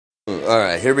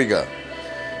Alright, here we go.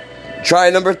 Try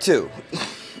number 2.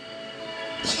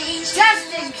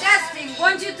 Testing.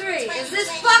 1, 2, 3. Is this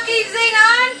fucking thing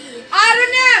on? I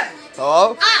don't know.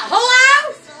 Hello?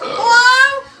 Hello?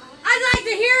 Hello? I'd like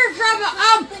to hear from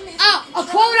a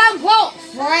quote-unquote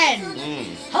friend.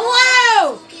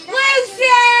 Hello?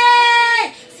 Lucy!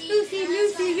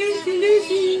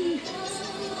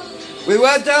 We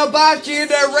went to Hibachi and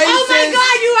they're racist. Oh my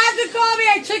God, you have to call me.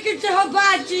 I took her to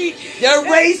Hibachi. They're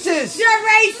racist. They're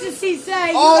racist, he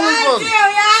said. All of them. You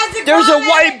have to There's call a me.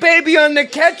 white baby on the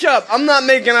ketchup. I'm not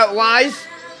making up lies.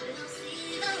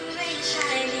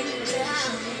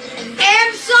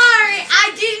 I'm sorry,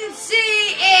 I didn't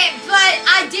see it, but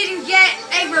I didn't get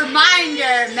a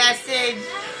reminder message.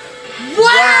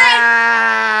 What?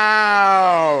 Wow.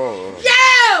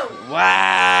 Yo!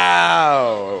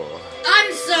 Wow.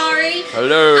 I'm sorry.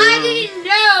 Hello. I didn't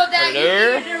know that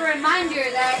Hello? you needed a reminder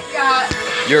that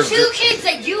You're two kids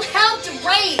that you helped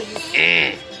raise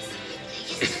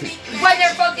when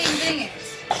they're fucking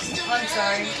dingers. I'm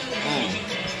sorry.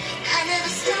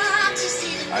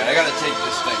 Alright, I gotta take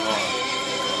this thing off.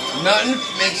 Nothing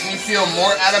makes me feel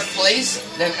more out of place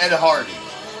than Ed Hardy.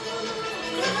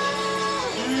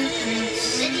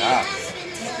 Stop.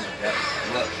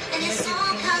 Look.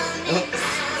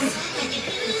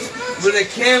 With a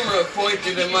camera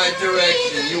pointed in my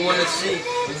direction, you want to see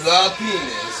the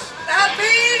penis. The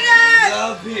penis!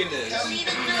 The penis.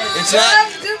 It's Come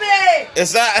not. to me!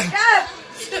 It's not. Come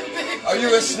to me! Are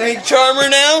you a snake charmer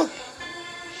now?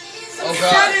 Oh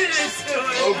God.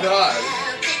 Oh God.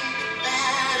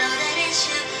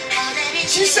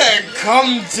 She said,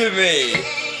 "Come to me."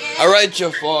 All right,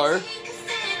 Jafar.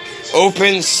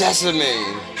 Open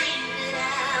sesame.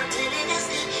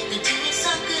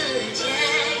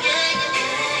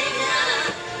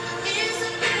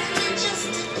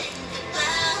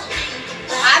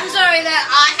 I'm sorry that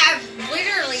I have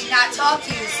literally not talked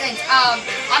to you since,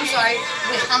 I'm sorry,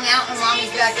 we hung out in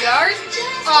Mommy's backyard.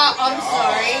 I'm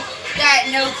sorry that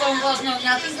no phone calls, no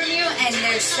nothing from you, and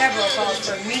there's several calls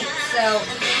from me, so,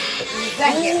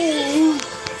 thank you.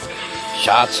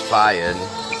 Shots fired.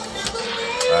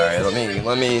 All right,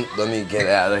 let me get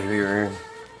out of here,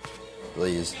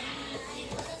 please.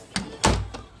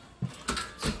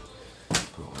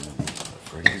 Put one in the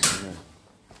freezer.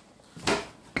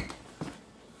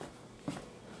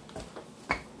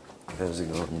 How's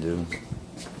it going, dude?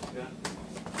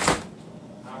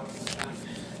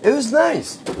 It was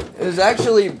nice. It was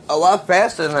actually a lot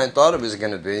faster than I thought it was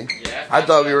going to be. Yeah, I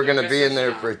thought we were going to be in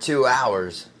there for 2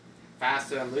 hours.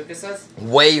 Faster than Lucas's?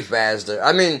 Way faster.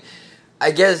 I mean, I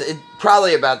guess it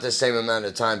probably about the same amount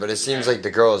of time, but it seems like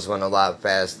the girls went a lot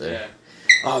faster. Yeah.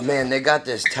 Oh man, they got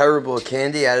this terrible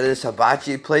candy out of this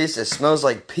hibachi place. It smells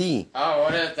like pee. Oh,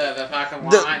 what is the fucking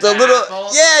wine? The little,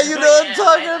 apples? yeah, you know what I'm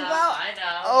talking I know, about. I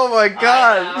know. Oh my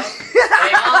God.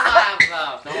 They all have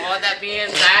those. The one that me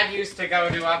and Dad used to go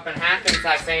to up in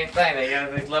Hackensack, same thing. They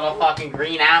got these little fucking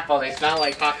green apple. They smell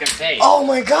like fucking pee. Oh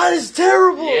my God, it's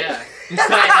terrible. Yeah.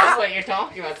 I know what you're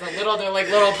talking about. It's they're like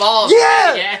little balls.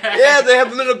 Yeah. Yeah. Yeah, they have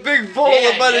them in a big bowl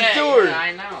Yeah, by the door. Yeah,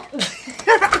 I know.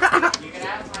 You can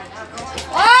ask my dad.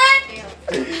 What?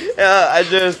 Yeah, I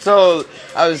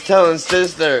was telling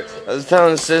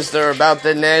sister about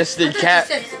the nasty cat.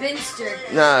 You said spinster.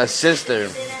 Nah, sister.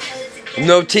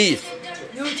 No teeth.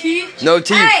 No teeth? No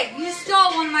teeth. Hey, you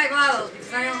stole one of my bottles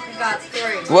because I only got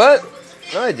 3. What?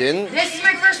 No, I didn't. This is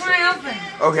my first one I opened.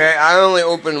 Okay, I only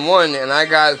opened 1 and I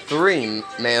got 3,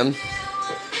 ma'am.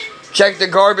 Check the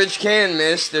garbage can,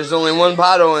 miss. There's only 1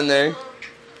 bottle in there.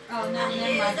 Oh, no,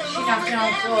 never mind. She knocked it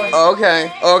on the floor.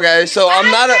 Okay, so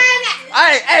I'm not a...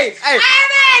 Hey!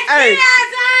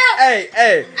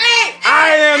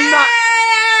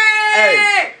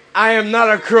 I am not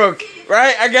a crook,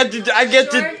 right? I get to... Are you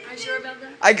sure about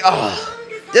that?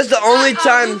 That's the only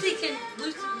time...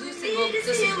 Lucy will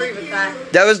disagree with that.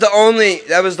 That was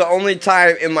the only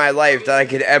time in my life that I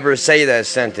could ever say that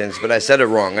sentence, but I said it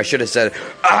wrong. I should have said,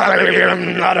 I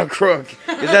am not a crook.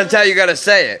 Because that's how you gotta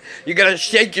say it. You gotta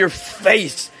shake your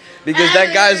face. Because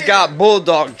that guy's got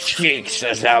bulldog cheeks.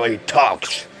 That's how he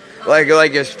talks. Like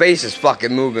his face is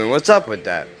fucking moving. What's up with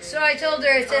that? So I told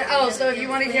her, I said, so if you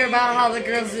want to hear about how the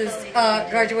girls'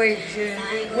 graduation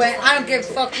went, I don't give a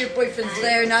fuck, your boyfriend's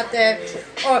there, not there.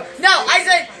 Or, no, I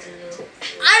said,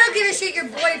 I don't give a shit your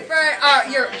boyfriend,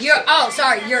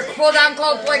 your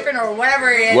quote-unquote boyfriend or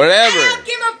whatever it is. Whatever. I don't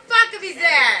give a fuck if he's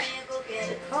there.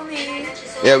 Call me.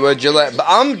 Yeah, but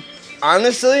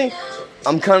honestly,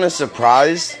 I'm kind of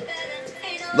surprised.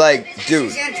 Like,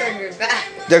 dude, She's gonna turn your back.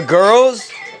 the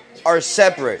girls are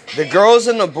separate. The girls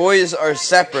and the boys are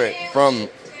separate from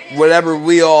whatever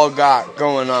we all got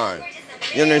going on.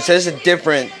 You understand? It's a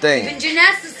different thing. Even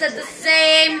Janessa said the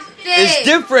same thing. It's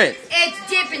different. It's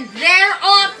different. They're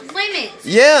off limits.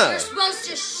 Yeah. You're supposed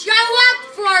to show up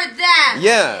for them.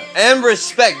 Yeah, and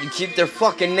respect. You keep their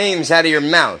fucking names out of your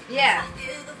mouth. Yeah.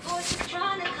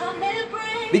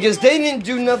 Because they didn't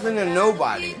do nothing to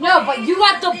nobody. No, but you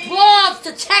got the balls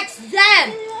to text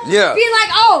them. Yeah. Be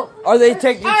like, oh. Are they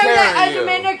taking care of you?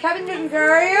 Amanda, Kevin taking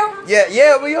care of you?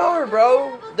 Yeah, we are,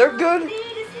 bro. They're good.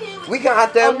 We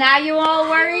got them. Oh, now you all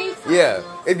worried? Yeah.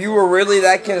 If you were really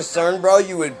that concerned, bro,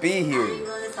 you would be here.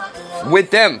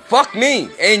 With them. Fuck me.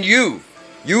 And you.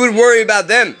 You would worry about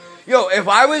them. Yo, if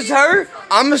I was her,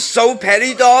 I'm so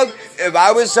petty, dog. If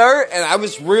I was her and I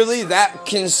was really that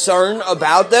concerned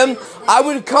about them, I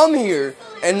would come here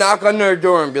and knock on their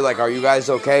door and be like, are you guys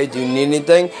okay? Do you need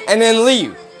anything? And then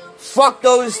leave. Fuck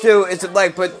those two. It's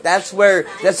like, but that's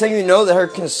how you know that her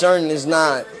concern is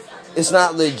not, it's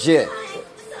not legit.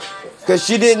 Because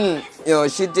she did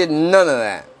none of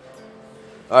that.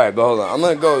 Alright, but hold on. I'm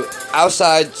going to go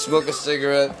outside, smoke a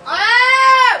cigarette.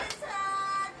 Oh!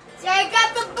 Take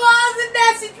out the balls and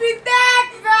message me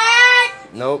back, right?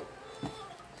 Nope.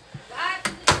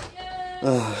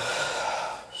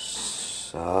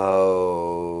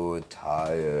 So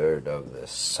tired of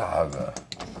this saga.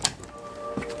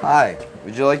 Hi,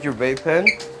 would you like your vape pen?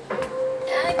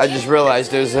 I just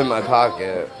realized it was in my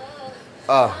pocket.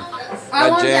 I my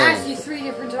wanted to jam. ask you 3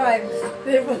 different times.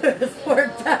 It was 4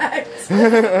 packs. I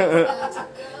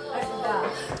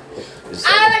forgot.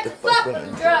 I like to fuck when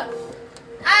I'm drunk.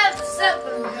 I have to suck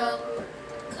when I'm drunk.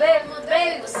 Baby,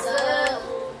 what's up?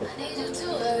 I need you to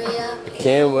hurry up.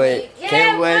 Can't wait.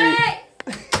 Can't wait.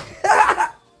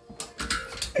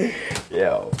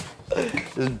 Yo,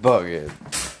 this is bugging.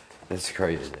 That's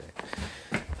crazy.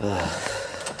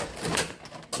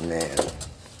 Man.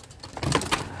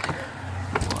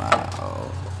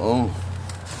 Wow.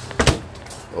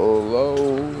 Hello.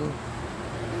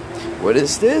 What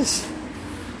is this?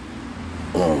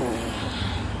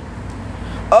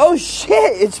 Oh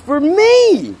shit, it's for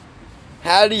me!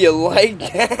 How do you like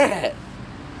that?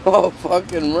 Oh,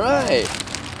 fucking right.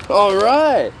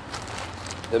 Alright.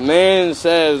 The man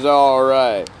says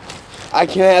alright. I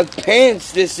can have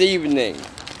pants this evening.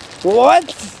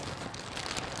 What?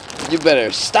 You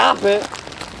better stop it.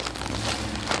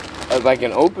 If I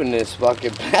can open this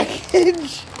fucking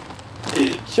package.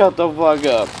 Shut the fuck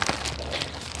up.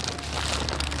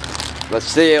 Let's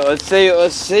see it, let's see it,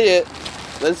 let's see it.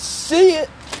 Let's see it.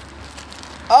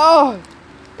 Oh,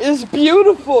 it's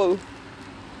beautiful.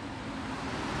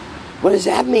 What does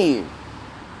that mean?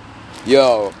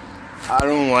 Yo, I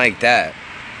don't like that.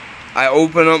 I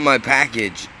open up my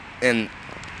package and...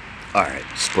 Alright,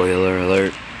 spoiler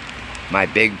alert. My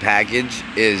big package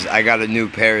is I got a new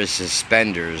pair of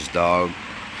suspenders, dog.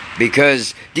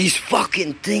 Because these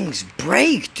fucking things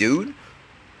break, dude.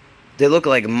 They look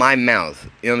like my mouth.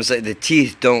 You know what I'm saying? The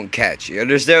teeth don't catch. You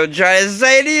understand what I'm trying to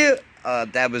say to you?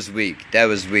 That was weak. That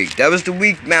was weak. That was the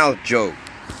weak mouth joke.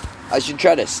 I should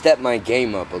try to step my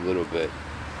game up a little bit.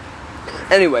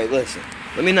 Anyway, listen.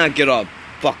 Let me not get off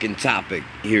fucking topic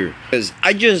here. Because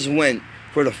I just went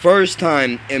for the first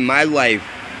time in my life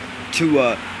to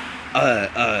a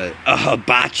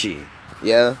hibachi.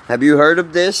 Yeah? Have you heard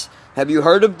of this? Have you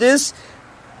heard of this?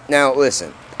 Now,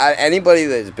 listen. Anybody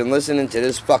that's been listening to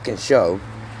this fucking show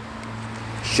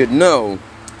should know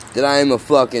that I am a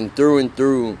fucking through and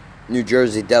through New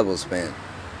Jersey Devils fan.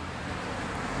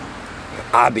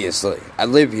 Obviously. I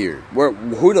live here.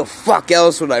 Who the fuck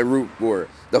else would I root for?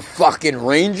 The fucking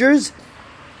Rangers?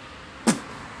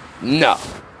 No.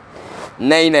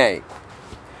 Nay.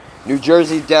 New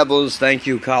Jersey Devils, thank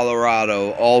you,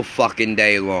 Colorado, all fucking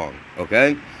day long.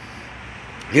 Okay?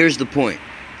 Here's the point.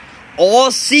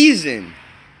 All season,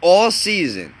 all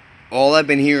I've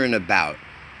been hearing about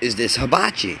is this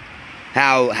hibachi.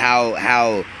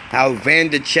 How Van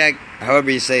de Check,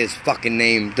 however you say his fucking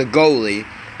name, the goalie,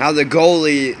 how the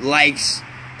goalie likes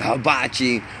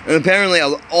hibachi. And apparently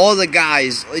all the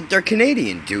guys, like, they're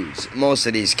Canadian dudes. Most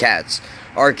of these cats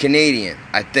are Canadian,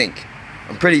 I think.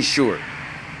 I'm pretty sure.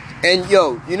 And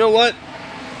yo, you know what?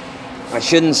 I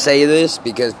shouldn't say this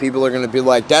because people are going to be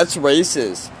like, that's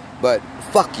racist. But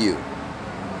fuck you.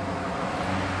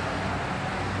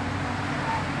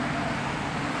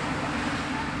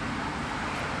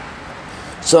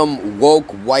 Some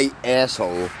woke white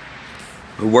asshole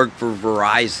who worked for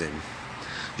Verizon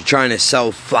was trying to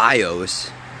sell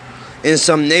Fios in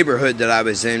some neighborhood that I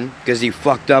was in because he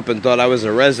fucked up and thought I was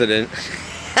a resident.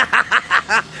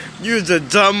 You's a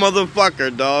dumb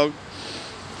motherfucker, dog.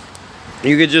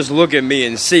 You could just look at me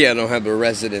and see I don't have a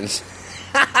residence.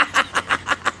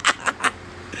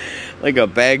 Like a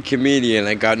bad comedian.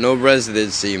 I got no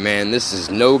residency, man. This is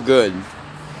no good.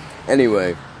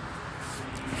 Anyway.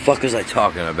 The fuck was I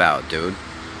talking about, dude?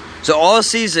 So all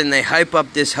season they hype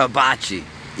up this hibachi.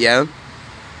 Yeah?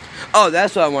 Oh,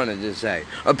 that's what I wanted to say.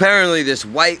 Apparently this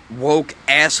white woke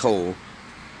asshole,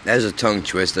 that's a tongue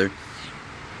twister,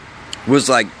 was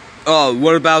like, oh,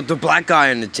 what about the black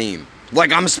guy on the team?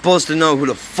 Like I'm supposed to know who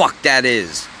the fuck that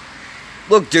is.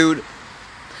 Look, dude,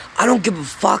 I don't give a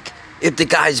fuck if the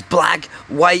guy's black,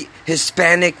 white,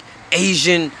 Hispanic,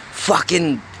 Asian,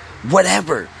 fucking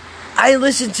whatever. I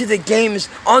listen to the games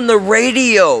on the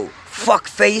radio,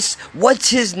 fuckface. What's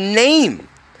his name?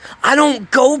 I don't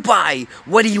go by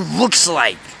what he looks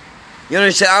like. You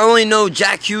understand? I only know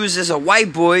Jack Hughes is a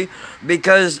white boy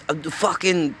because of the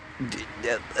fucking...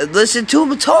 listen to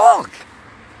him talk.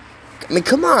 I mean,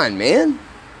 come on, man.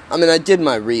 I mean, I did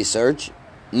my research.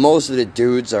 Most of the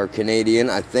dudes are Canadian,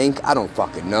 I think. I don't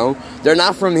fucking know. They're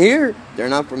not from here. They're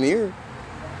not from here.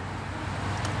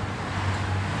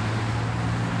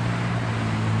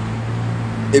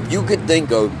 If you could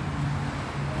think of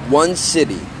one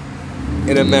city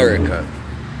in America,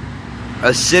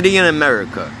 a city in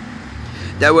America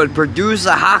that would produce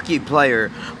a hockey player,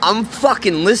 I'm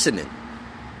fucking listening.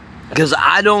 Because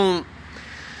I don't...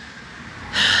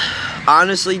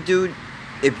 Honestly, dude,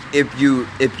 if you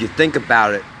think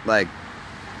about it, like,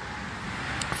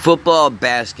 football,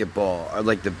 basketball are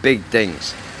like the big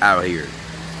things out here.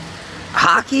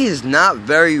 Hockey is not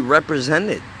very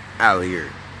represented out here.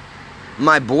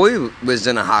 My boy was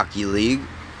in a hockey league.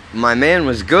 My man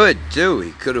was good, too.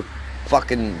 He could have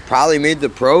fucking probably made the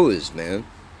pros, man.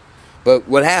 But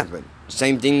what happened?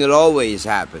 Same thing that always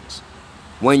happens.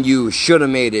 When you should have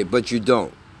made it, but you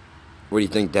don't. What do you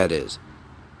think that is?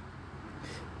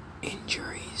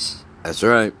 Injuries. That's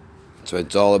right. That's what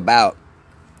it's all about.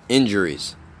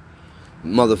 Injuries.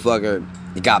 Motherfucker,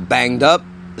 he got banged up.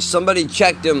 Somebody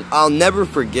checked him. I'll never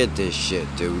forget this shit,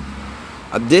 dude.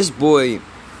 This boy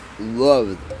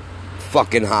loved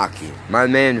fucking hockey. My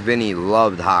man Vinny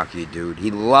loved hockey, dude. He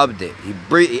loved it.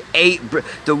 He ate.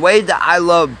 The way that I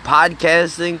love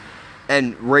podcasting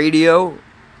and radio,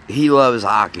 he loves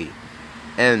hockey.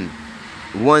 And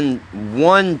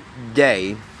one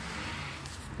day,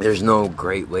 there's no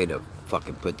great way to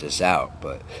fucking put this out,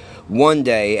 but one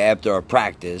day after our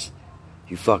practice,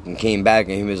 he fucking came back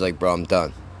and he was like, bro, I'm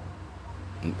done.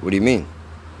 What do you mean?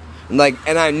 And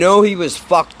I know he was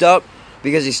fucked up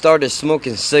because he started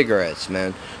smoking cigarettes,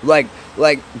 man. Like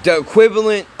the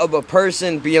equivalent of a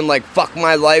person being like, fuck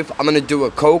my life, I'm gonna do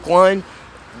a coke line.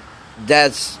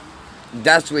 That's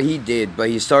what he did, but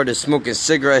he started smoking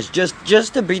cigarettes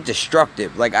just to be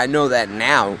destructive. Like, I know that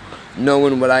now,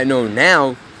 knowing what I know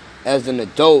now as an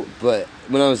adult, but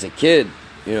when I was a kid,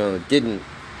 you know,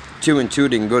 two and two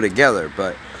didn't go together,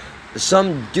 but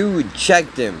some dude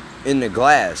checked him in the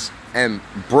glass and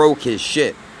broke his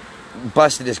shit.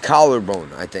 Busted his collarbone,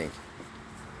 I think.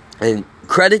 And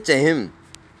credit to him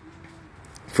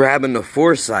for having the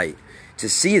foresight to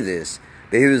see this.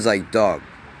 But he was like, dog,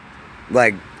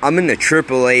 like, I'm in the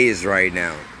triple A's right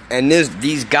now. And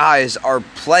these guys are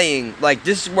playing, like,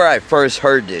 this is where I first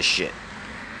heard this shit.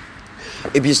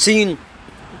 If you've seen,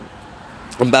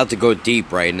 I'm about to go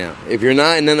deep right now. If you're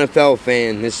not an NFL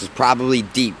fan, this is probably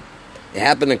deep. It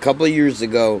happened a couple of years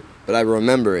ago, but I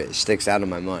remember it. It sticks out of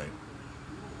my mind.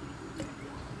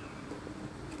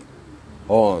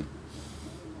 Hold on.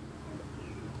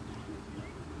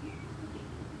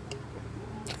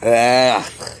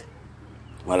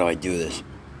 Why do I do this?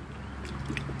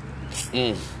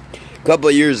 A couple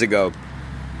of years ago,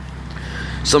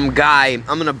 some guy, I'm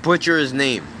going to butcher his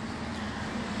name.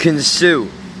 Kinsu,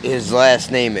 his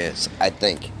last name is, I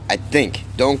think.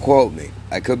 Don't quote me.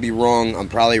 I could be wrong. I'm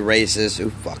probably racist.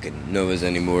 Who fucking knows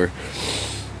anymore?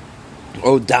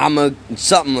 Odama,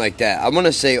 something like that. I want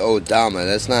to say Odama.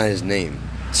 That's not his name.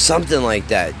 Something like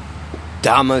that.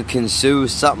 Dama Kinsu,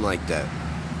 something like that.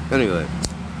 Anyway.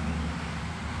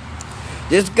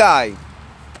 This guy,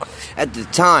 at the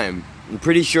time, I'm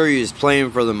pretty sure he was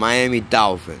playing for the Miami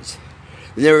Dolphins.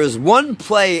 And there was one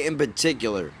play in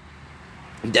particular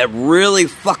that really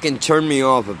fucking turned me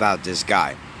off about this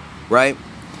guy. Right?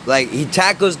 Like, he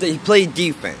played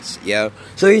defense, yeah?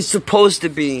 So he's supposed to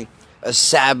be a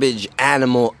savage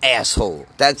animal asshole.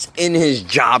 That's in his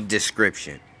job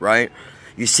description, right?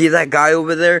 You see that guy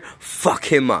over there? Fuck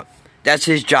him up. That's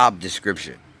his job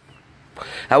description.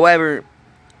 However,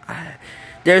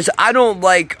 I don't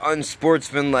like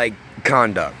unsportsmanlike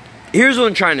conduct. Here's what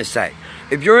I'm trying to say.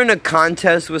 If you're in a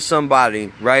contest with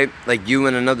somebody, right? Like you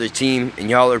and another team, and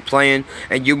y'all are playing,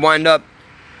 and you wind up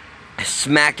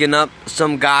smacking up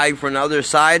some guy from the other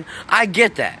side, I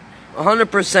get that.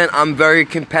 100%, I'm very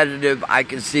competitive. I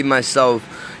can see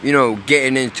myself, you know,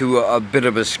 getting into a bit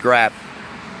of a scrap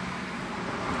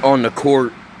on the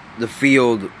court, the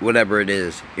field, whatever it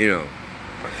is, you know.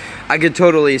 I could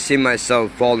totally see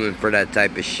myself falling for that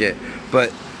type of shit.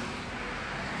 But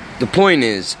the point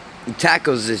is, he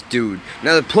tackles this dude.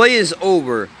 Now the play is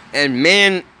over, and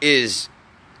man is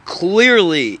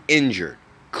clearly injured.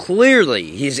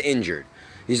 Clearly he's injured.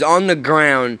 He's on the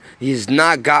ground. He's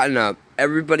not gotten up.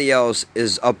 Everybody else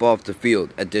is up off the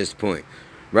field at this point,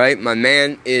 right? My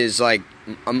man is like,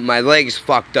 my leg's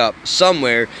fucked up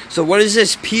somewhere. So what does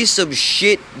this piece of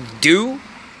shit do?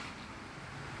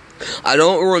 I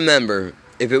don't remember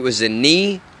if it was a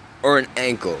knee or an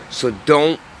ankle, so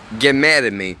don't get mad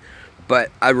at me. But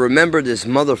I remember this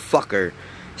motherfucker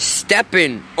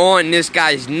stepping on this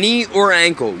guy's knee or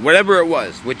ankle, whatever it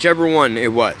was, whichever one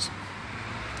it was.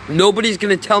 Nobody's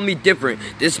gonna tell me different.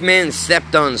 This man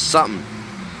stepped on something.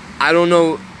 I don't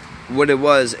know what it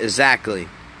was exactly,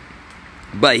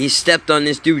 but he stepped on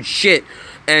this dude's shit,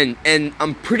 and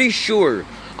I'm pretty sure,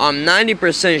 I'm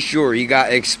 90% sure he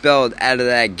got expelled out of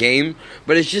that game.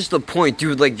 But it's just the point,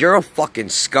 dude. Like, you're a fucking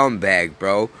scumbag,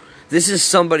 bro. This is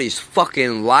somebody's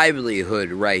fucking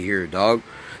livelihood right here, dog.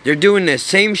 They're doing the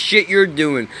same shit you're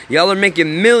doing. Y'all are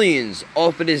making millions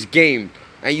off of this game.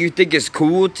 And you think it's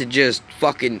cool to just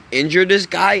fucking injure this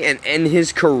guy and end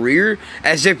his career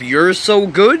as if you're so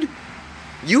good?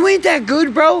 You ain't that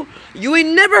good, bro. You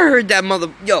ain't never heard that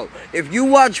mother... Yo, if you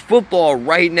watch football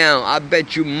right now, I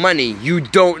bet you money you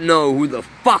don't know who the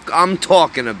fuck I'm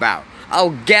talking about.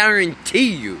 I'll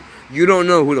guarantee you, you don't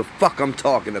know who the fuck I'm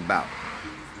talking about.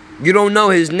 You don't know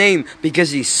his name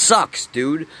because he sucks,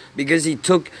 dude. Because he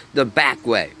took the back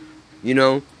way. You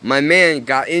know, my man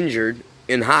got injured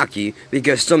in hockey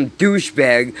because some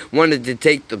douchebag wanted to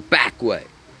take the back way.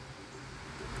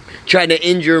 Tried to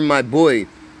injure my boy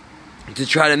to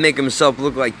try to make himself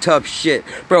look like tough shit.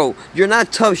 Bro, you're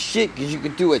not tough shit because you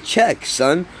could do a check,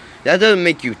 son. That doesn't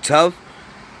make you tough.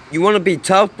 You want to be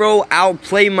tough, bro?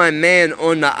 Outplay my man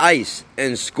on the ice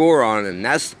and score on him.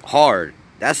 That's hard.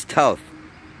 That's tough.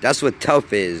 That's what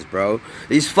tough is, bro.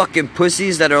 These fucking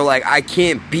pussies that are like, I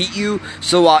can't beat you,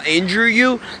 so I'll injure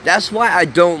you. That's why I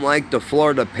don't like the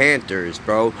Florida Panthers,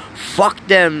 bro. Fuck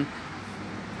them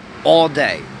all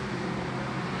day.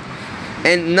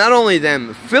 And not only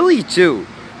them, Philly too.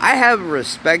 I have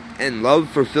respect and love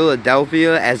for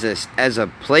Philadelphia as a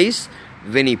place.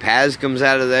 Vinny Paz comes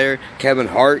out of there. Kevin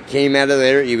Hart came out of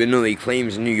there, even though he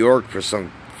claims New York for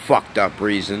some fucked up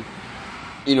reason.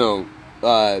 You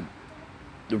know,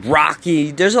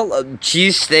 Rocky, there's a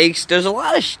cheesesteaks, there's a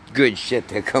lot of good shit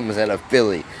that comes out of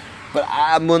Philly. But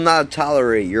I will not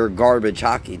tolerate your garbage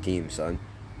hockey team, son.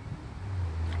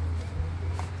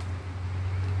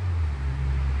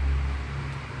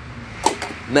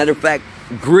 Matter of fact,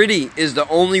 Gritty is the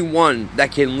only one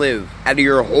that can live out of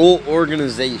your whole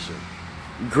organization.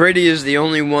 Gritty is the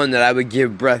only one that I would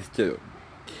give breath to.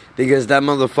 Because that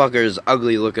motherfucker is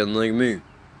ugly looking like me.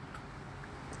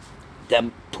 That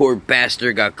poor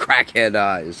bastard got crackhead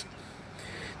eyes.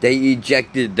 They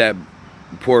ejected that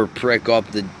poor prick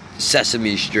off the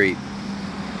Sesame Street.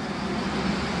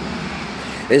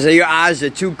 They say your eyes are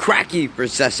too cracky for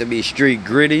Sesame Street,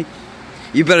 Gritty.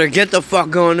 You better get the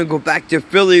fuck on and go back to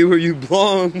Philly where you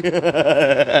belong.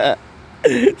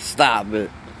 Stop it.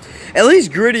 At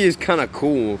least Gritty is kind of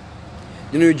cool.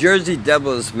 The New Jersey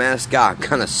Devils mascot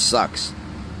kind of sucks.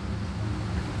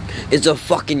 It's a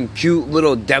fucking cute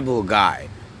little devil guy.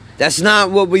 That's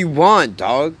not what we want,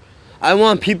 dog. I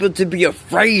want people to be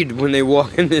afraid when they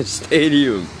walk in this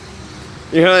stadium.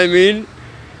 You know what I mean?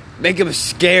 Make them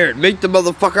scared. Make the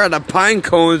motherfucker out of pine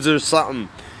cones or something.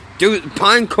 Dude,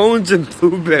 pine cones and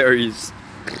blueberries.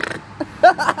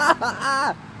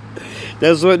 That's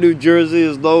what New Jersey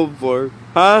is known for.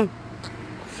 Huh?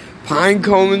 Pine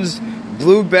cones,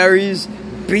 blueberries,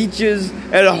 beaches,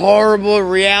 and horrible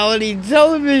reality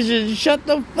television. Shut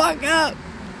the fuck up.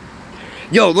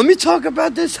 Yo, let me talk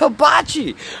about this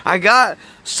hibachi. I got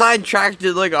sidetracked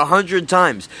like 100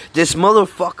 times. This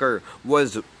motherfucker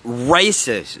was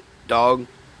racist, dog.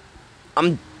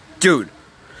 Dude.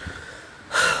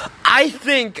 I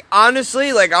think,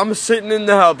 honestly, like, I'm sitting in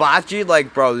the hibachi,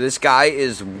 like, bro, this guy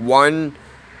is one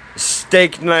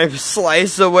steak knife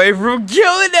slice away from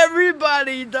killing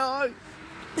everybody, dog.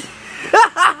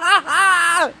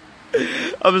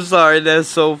 I'm sorry, that's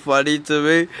so funny to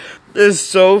me. It's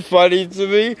so funny to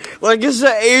me. Like, it's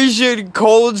an Asian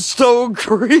Cold Stone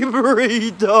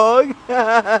Creamery, dog.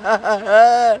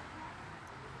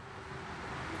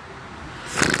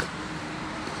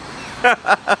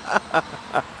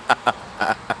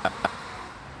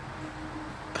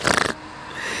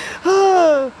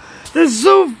 That's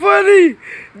so funny.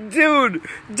 Dude,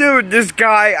 this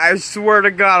guy, I swear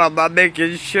to God, I'm not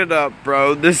making shit up,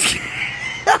 bro. This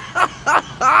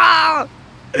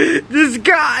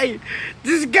guy,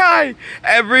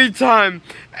 every time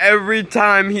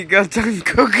he got done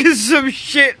cooking some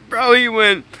shit, bro, he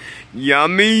went,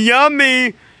 yummy,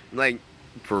 yummy. Like,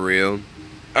 for real?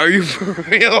 Are you for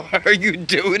real? Are you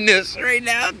doing this right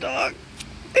now, dog?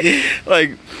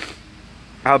 Like,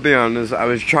 I'll be honest, I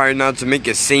was trying not to make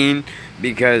a scene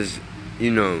because,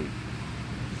 you know.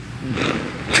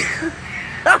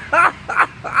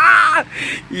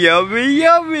 Yummy,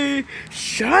 yummy.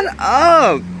 Shut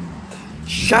up.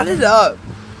 Shut it up.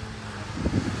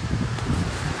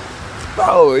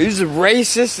 Bro, he's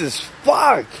racist as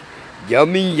fuck.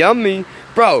 Yummy, yummy.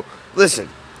 Bro, listen,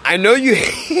 I know you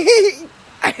hate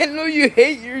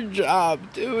your job,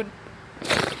 dude.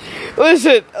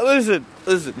 Listen.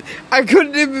 I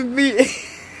couldn't even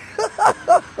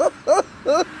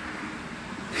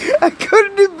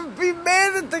be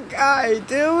mad at the guy,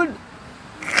 dude.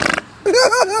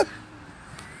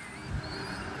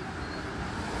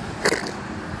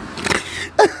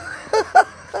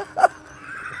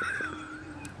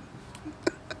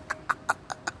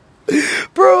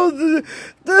 Bro, the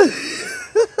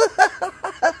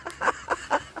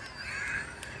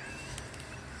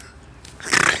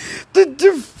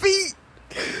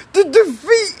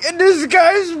defeat in this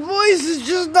guy's voice is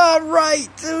just not right,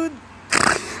 dude.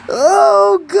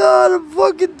 Oh God, I'm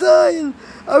fucking dying.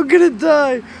 I'm gonna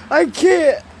die. I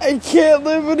can't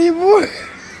live anymore.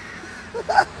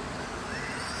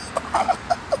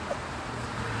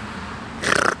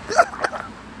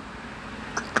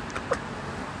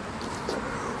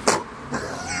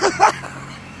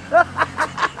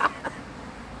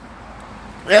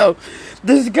 Yo,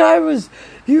 this guy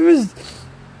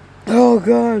oh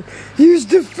God, he was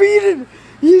defeated.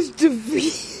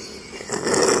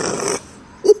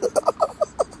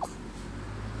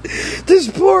 This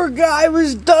poor guy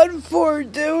was done for,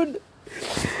 dude.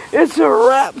 It's a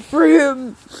wrap for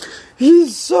him.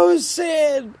 He's so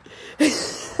sad.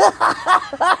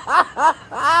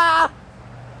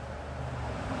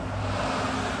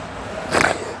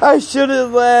 I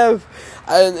shouldn't laugh.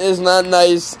 It's not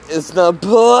nice. It's not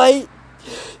polite.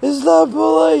 It's not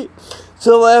polite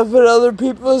to laugh at other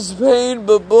people's pain,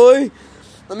 but boy,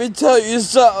 let me tell you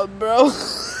something, bro.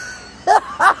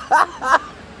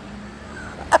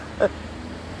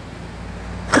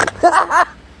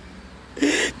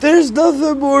 There's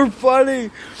nothing more funny,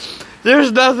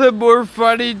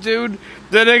 dude,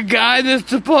 than a guy that's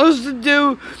supposed to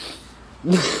do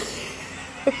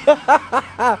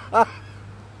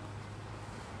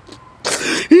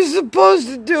he's supposed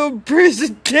to do a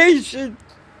presentation.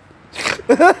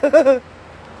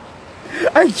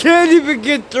 I can't even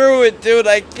get through it, dude.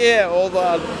 I can't. Hold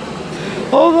on.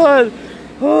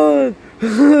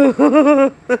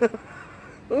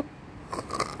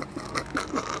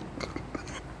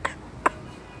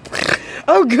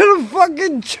 I'm gonna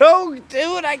fucking choke,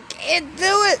 dude. I can't do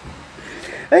it.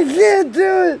 I can't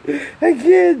do it.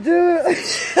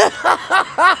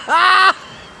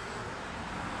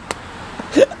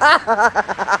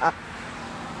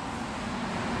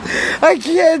 I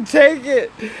can't take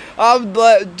it.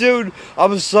 Dude,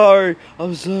 I'm sorry.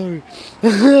 This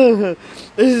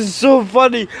is so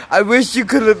funny. I wish you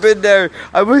could have been there.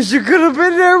 with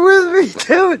me,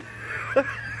 dude.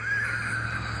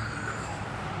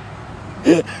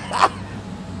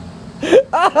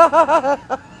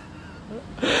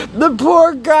 The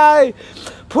poor guy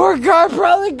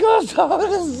probably goes home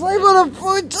to sleep on a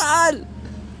futon.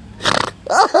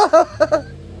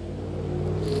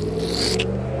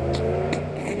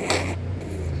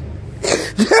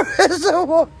 There is a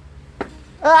one.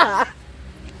 I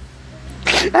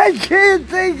can't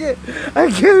take it.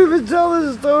 I can't even tell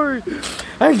this story.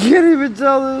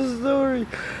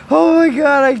 Oh my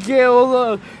God, I can't. Hold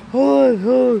on.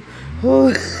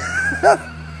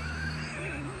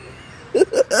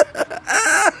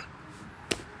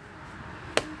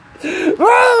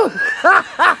 Bro!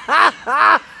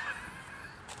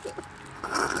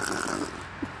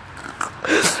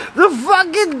 The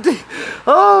fucking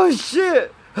oh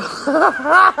shit.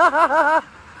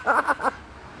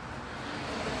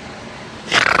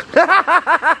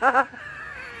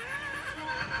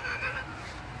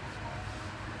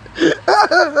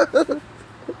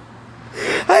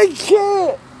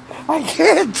 I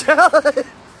can't tell it.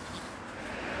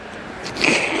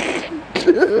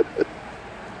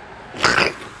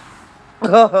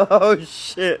 Oh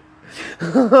shit.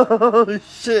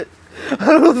 I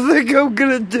don't think I'm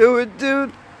gonna do it,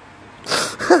 dude.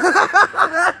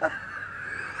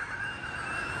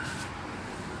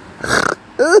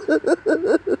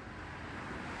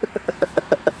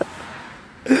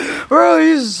 Bro,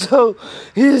 he's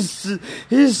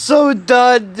so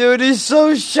done, dude. He's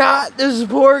so shot. This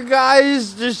poor guy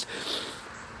is just,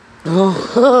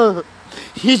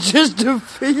 he's just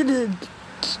defeated.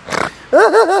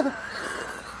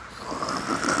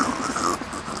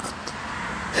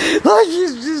 Like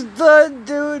he's just done,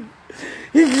 dude.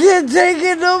 He can't take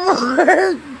it no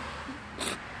more.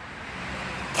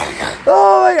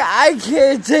 Oh my God, I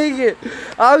can't take it.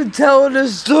 I'm telling a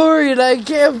story and I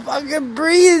can't fucking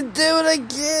breathe, dude. I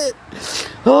can't.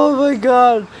 Oh my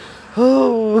God.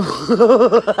 Oh.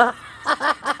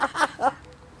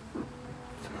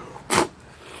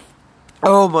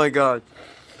 Oh my God.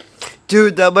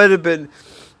 Dude, that might have been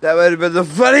the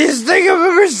funniest thing I've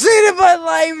ever seen in my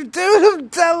life, dude. I'm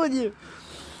telling you.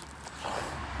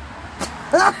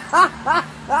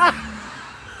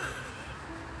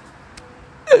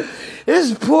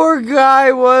 This poor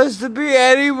guy wants to be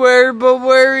anywhere but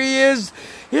where he is.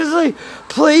 He's like,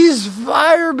 please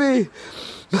fire me.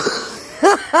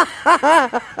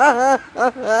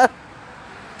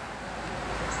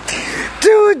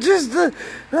 Dude, just the...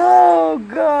 Oh,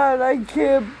 God, I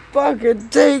can't fucking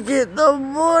take it no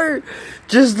more.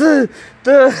 Just the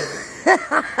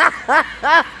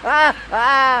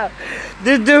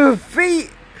defeat.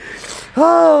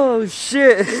 Oh,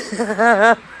 shit.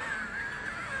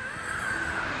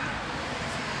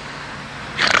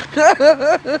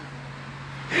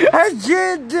 I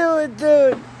can't do it,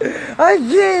 dude. I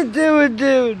can't do it,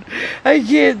 dude. I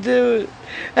can't do it.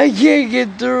 I can't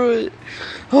get through it.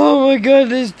 Oh my God,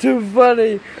 this is too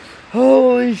funny.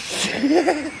 Holy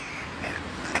shit.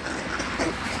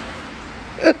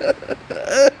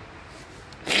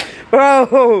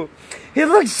 Bro, he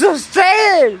looks so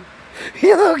sad.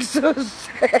 He looks so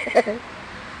sad.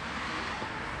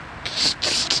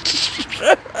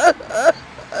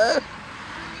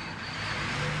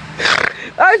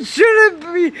 I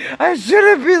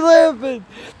shouldn't be laughing.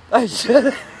 I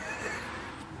shouldn't.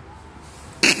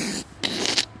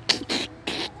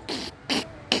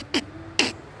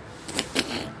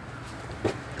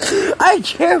 I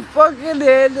can't fucking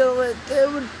handle it,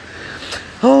 dude.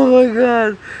 Oh my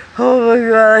God. Oh my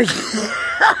God.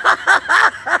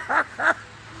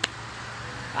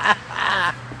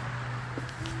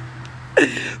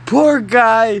 Poor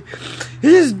guy.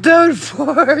 He's done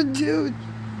for, dude.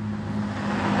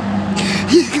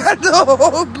 He's got no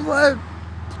hope left.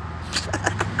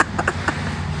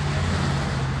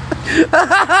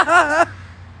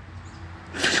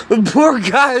 The poor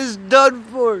guy is done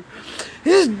for.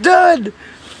 He's done.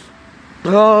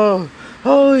 Oh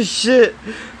shit.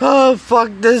 Oh,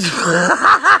 fuck this.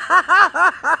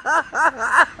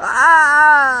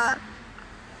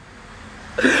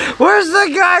 Where's the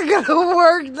guy gonna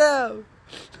work now?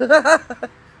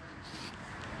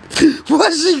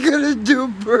 What's he gonna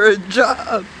do for a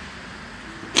job?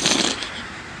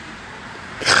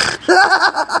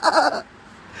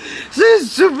 This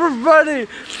is super funny.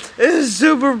 It's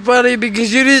super funny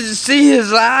because you didn't see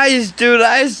his eyes, dude.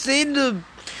 I seen them.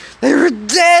 They were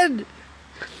dead.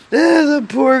 The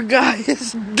poor guy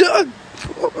is done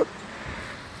for.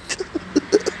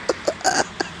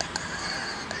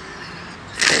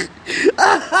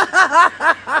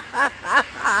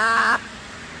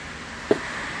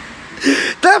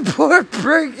 That poor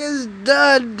prick is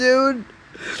done, dude.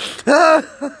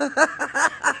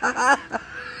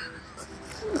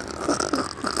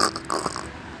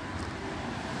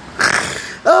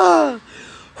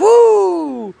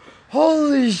 Whoo!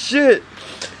 Holy shit.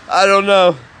 I don't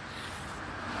know.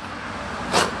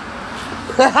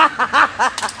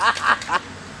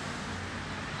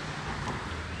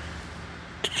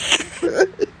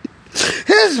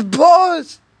 His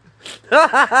boss.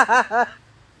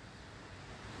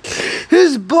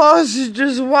 His boss is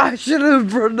just watching him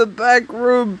from the back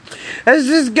room as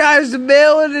this guy's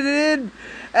mailing it in,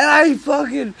 and I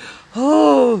fucking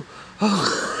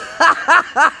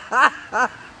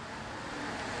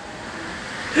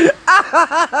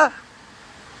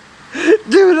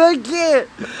dude, I can't.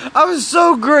 I'm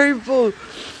so grateful.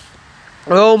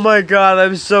 Oh my God,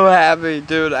 I'm so happy,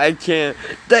 dude. I can't.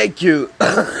 Thank you.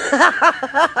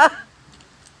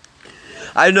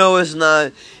 I know it's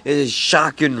not. It is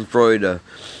shocking, Freude.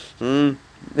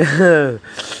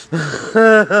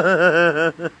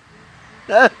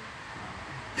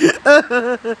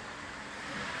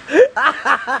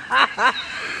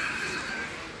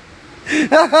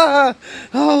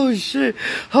 Oh shit.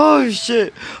 Oh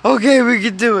shit. Okay, we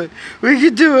can do it. We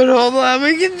can do it. Hold on.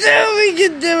 We can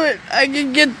do it. I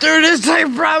can get through this. I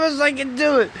promise I can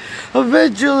do it.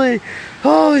 Eventually.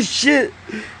 Oh shit.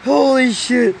 Holy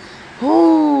shit.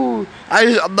 Ooh,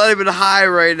 I'm not even high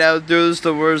right now, dude. This is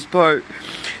the worst part.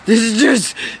 This is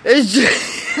just, it's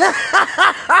just,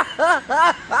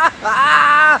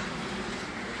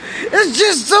 it's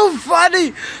just so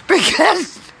funny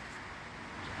because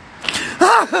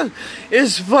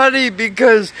it's funny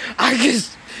because I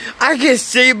can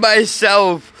see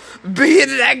myself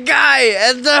being that guy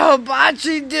at the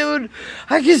hibachi, dude.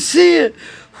 I can see it.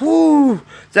 Whoo,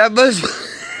 that must.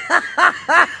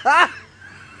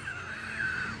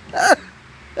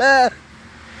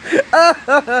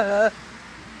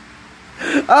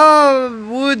 Oh,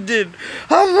 I'm wounded.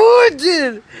 I'm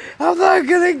wounded. I'm not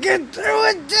gonna get through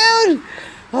it, dude.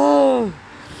 Oh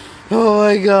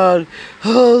my God.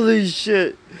 Holy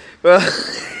shit.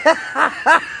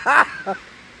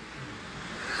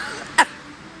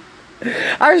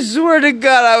 I swear to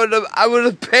God, I would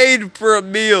have paid for a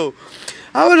meal.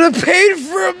 I would have paid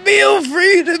for a meal for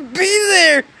you to be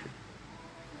there.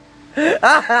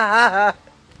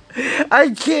 I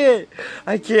can't.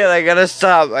 I gotta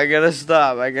stop.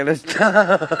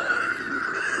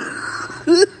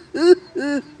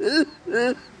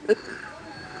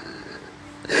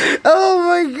 Oh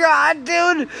my God,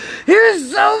 dude. You're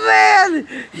so mad.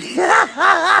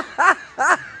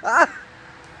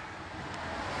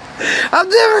 I've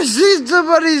never seen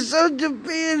somebody so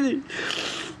defeated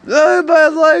in my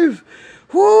life.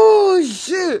 Whoa,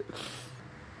 shit.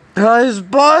 His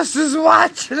boss is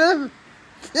watching him.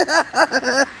 His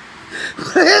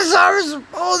arms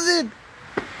folded.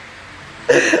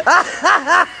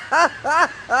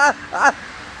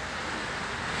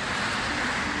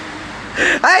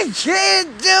 I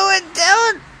can't do it,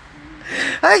 dude.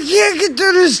 I can't get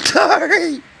through the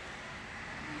story.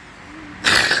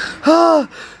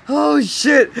 Oh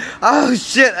shit. I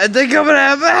think I'm gonna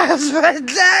have a asthma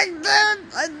attack, dude.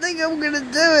 I think I'm gonna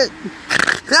do it.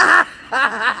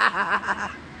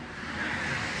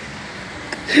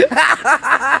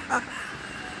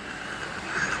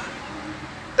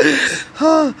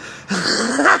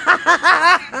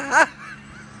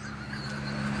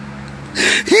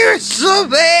 You're so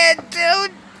bad,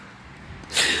 dude.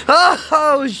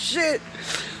 Oh shit.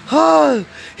 Oh.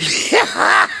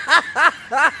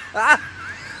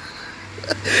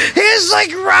 He's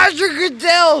like Roger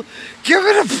Goodell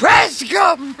giving a press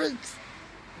conference.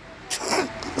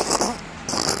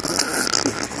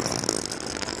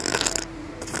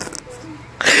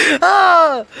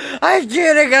 Oh, I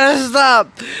can't, I gotta stop.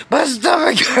 My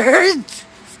stomach hurts.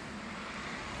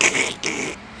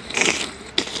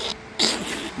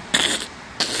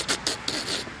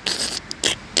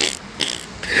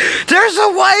 There's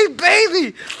a white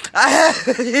baby. I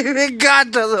haven't even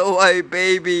got to the white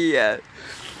baby yet.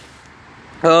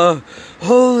 Oh,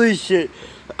 holy shit.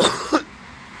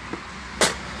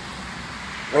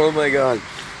 Oh my God.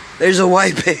 There's a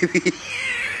white baby.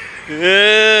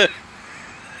 There's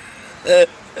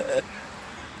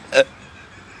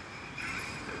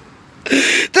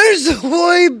a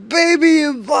white baby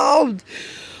involved.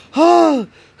 Oh,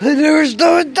 and there was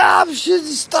no adoption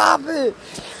to stop it.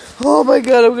 Oh my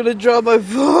God, I'm gonna drop my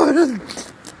phone.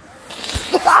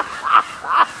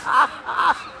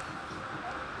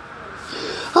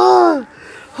 Oh,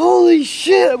 holy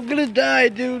shit, I'm gonna die,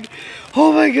 dude.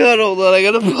 Oh my God, hold on, I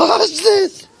gotta pause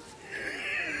this.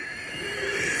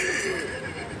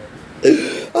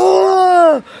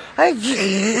 Oh, I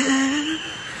can't.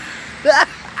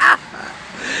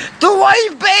 The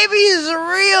white baby is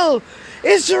real.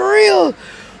 It's real.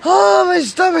 Oh, my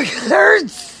stomach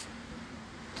hurts.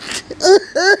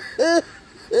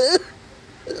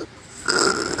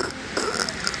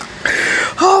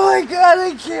 Oh my God,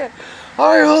 I can't.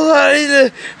 Alright, hold on, I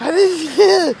need,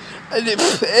 ew,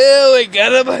 it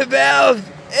got in my mouth.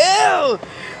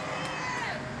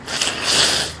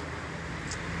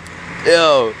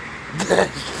 Ew,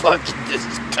 that's fucking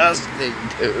disgusting,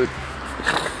 dude.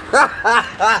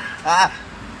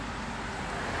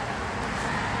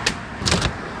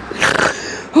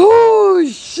 Oh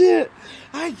shit,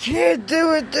 I can't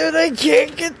do it, dude. I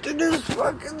can't get through this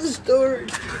fucking story.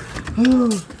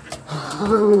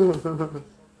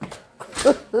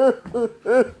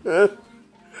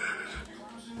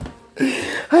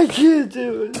 I can't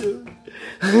do it, dude.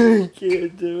 I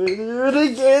can't do it, dude.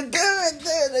 I can't do it,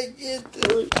 dude. I can't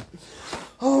do it.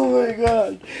 Oh my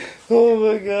God. Oh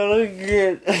my God, I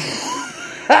can't.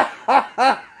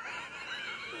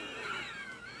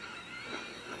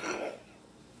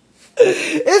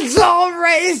 It's all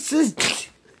racist.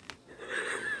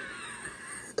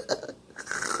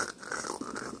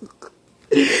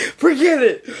 Forget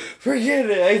it.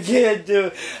 I can't do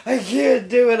it. I can't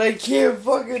do it. I can't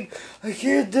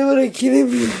do it. I can't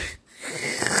even.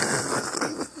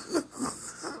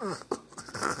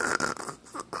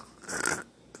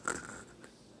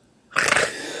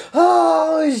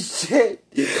 Oh shit!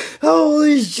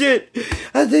 Holy shit!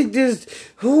 I think this.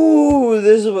 Ooh,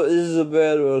 this is a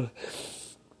bad one.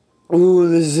 Ooh,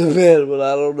 this is a bad one.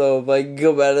 I don't know if I can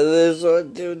come out of this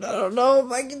one, dude. I don't know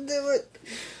if I can do it.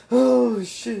 Oh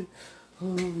shit!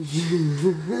 Oh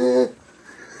shit!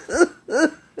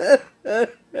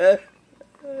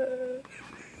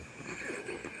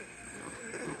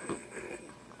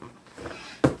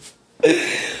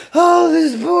 Oh,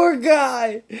 this poor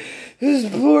guy. This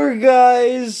poor guy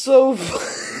is so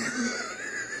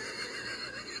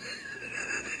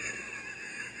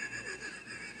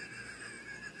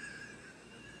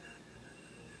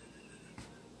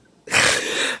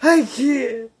I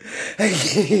can't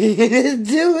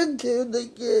do it, dude. I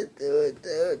can't do it,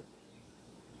 dude.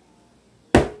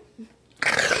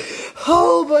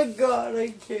 Oh my god,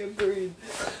 I can't breathe.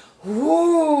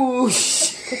 Whoa,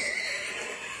 shit.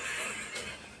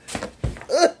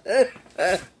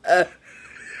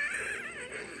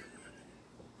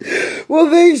 What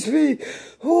makes me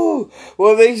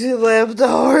laugh the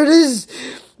hardest?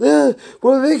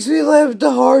 What makes me laugh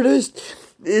the hardest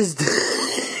is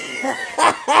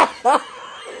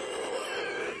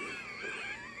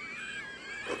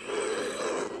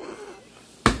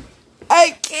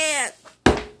I can't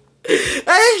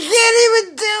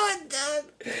even do it,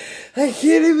 dude. I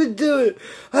can't even do it.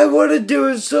 I want to do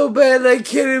it so bad I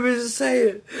can't even say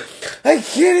it. I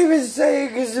can't even say it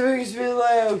because it makes me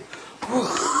laugh.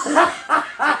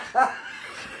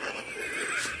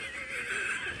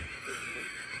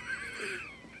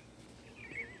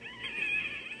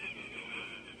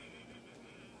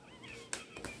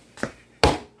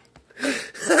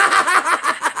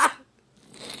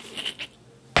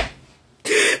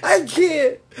 I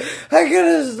can't. I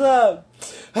gotta stop.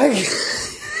 I can't.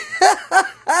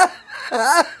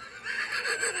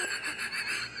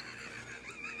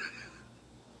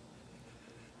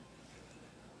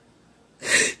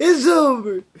 It's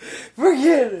over.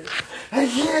 Forget it. I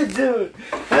can't do it.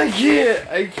 I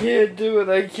can't do it.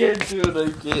 I can't do it.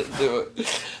 I can't do it.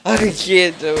 I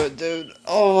can't do it, dude.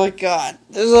 Oh my god.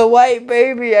 There's a white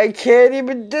baby. I can't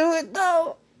even do it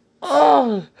though.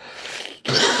 Oh.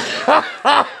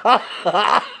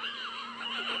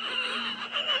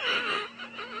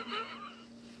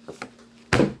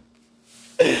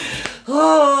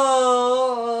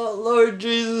 Oh, Lord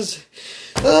Jesus.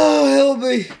 Oh, help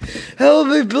me. Help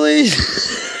me, please.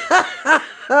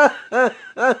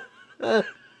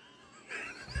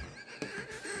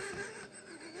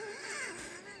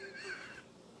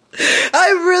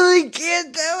 I really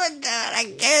can't do it, dude.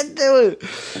 I can't do it.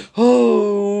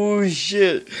 Oh,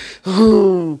 shit.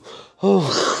 Oh.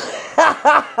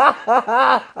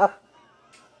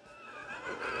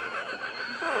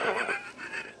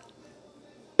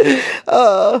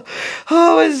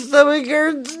 Oh, my stomach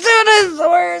hurts, dude. I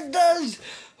swear it does.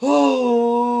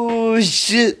 Oh,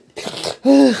 shit.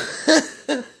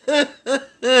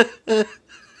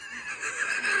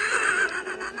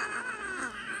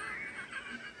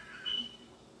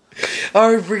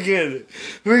 Alright, forget it.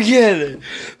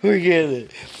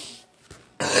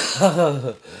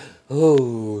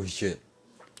 Oh, shit.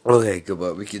 Okay, come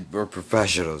on. We're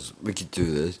professionals. We can do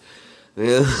this.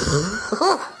 Yeah.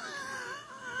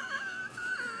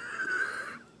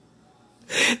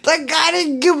 That guy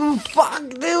didn't give a fuck,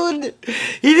 dude.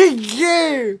 He didn't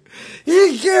care. He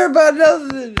didn't care about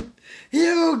nothing. He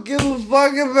don't give a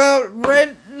fuck about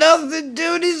rent, nothing,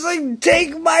 dude. He's like,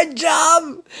 take my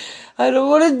job. I don't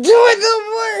want to do it no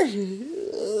more.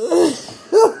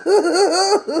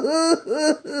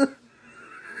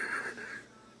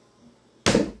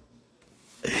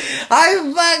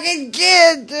 I fucking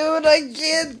can't, dude. I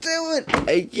can't do it.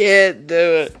 I can't do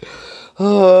it.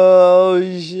 Oh,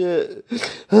 shit.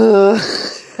 Oh,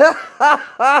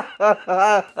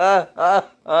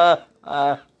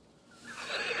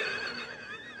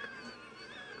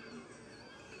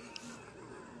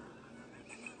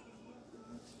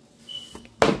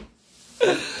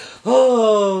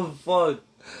 fuck.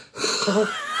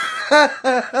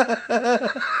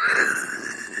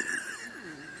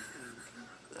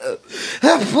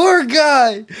 That poor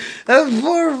guy. That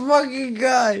poor fucking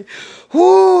guy.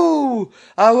 Whoo!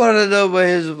 I want to know what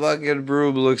his fucking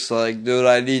broom looks like, dude.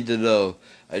 I need to know.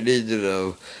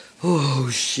 Oh,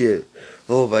 shit.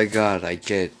 Oh, my God. I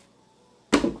can't.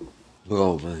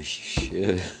 Oh, my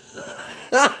shit.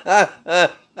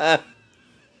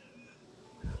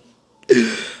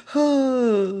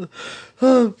 Oh,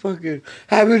 fucking.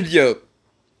 Yo.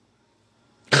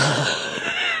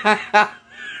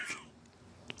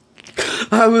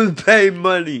 I would pay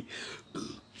money.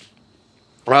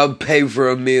 I'll pay for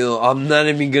a meal. I'm not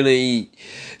even gonna eat.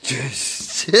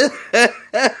 Just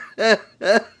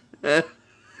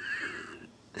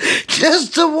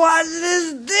just to watch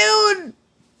this dude.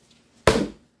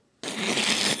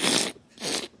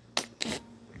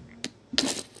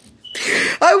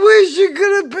 I wish you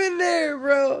could have been there,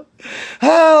 bro.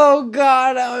 Oh,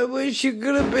 God, I wish you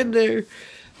could have been there.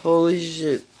 Holy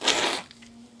shit.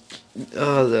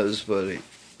 Oh, that was funny.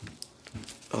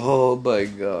 Oh, my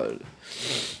God.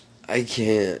 I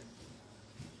can't.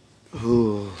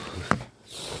 Ooh.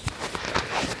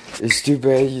 It's too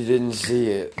bad you didn't see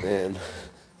it, man.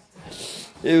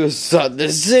 It was something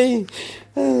to see.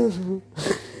 Oh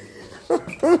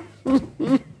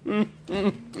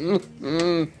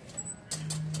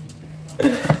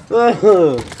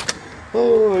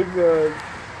my God.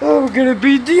 I'm gonna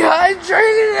be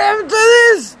dehydrated after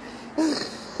this.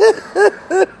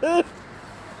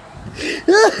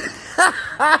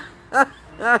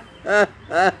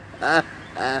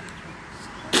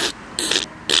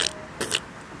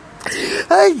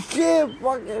 I can't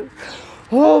fucking.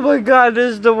 Oh my God,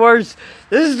 this is the worst.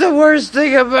 This is the worst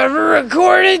thing I've ever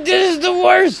recorded. This is the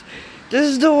worst. This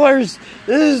is the worst.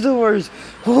 This is the worst.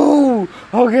 Ooh,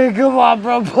 okay, come on,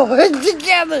 bro. Pull it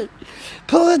together.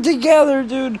 Pull it together,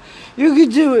 dude. You can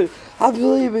do it. I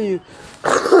believe in you.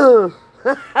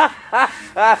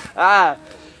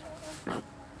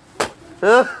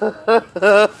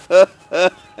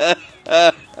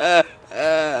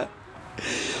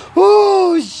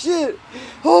 Oh, shit.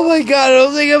 Oh, my God. I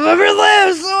don't think I've ever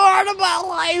laughed so hard in my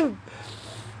life.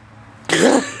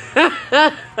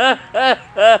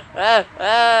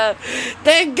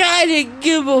 That guy didn't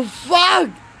give a fuck.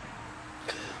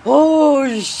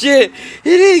 Oh shit,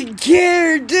 he didn't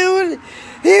care, dude.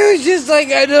 He was just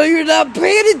like, I know you're not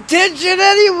paying attention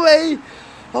anyway.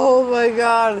 Oh my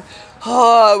God.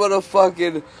 Oh, I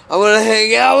wanna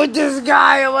hang out with this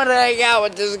guy. I wanna hang out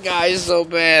with this guy so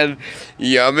bad.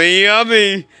 Yummy,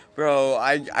 yummy. Bro,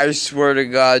 I swear to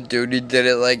God, dude, he did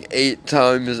it like 8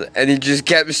 times, and he just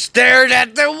kept staring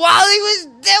at them while he was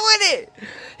doing it.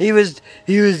 He was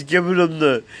giving him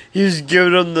the,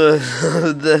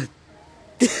 the.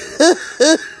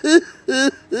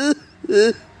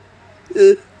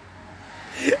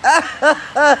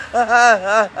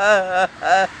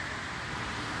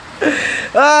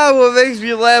 Ah, what makes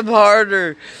me laugh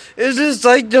harder is just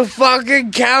like the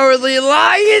fucking cowardly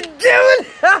lion, dude.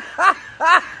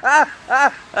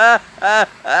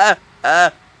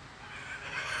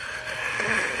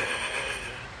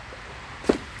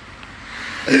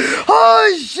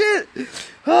 Oh shit!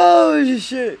 Oh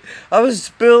shit! I was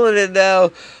spilling it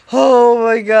now. Oh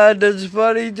my God, that's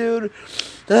funny, dude.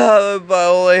 If I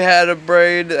only had a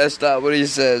brain, that's not what he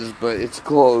says, but it's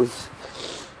close.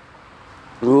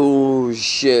 Oh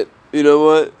shit! You know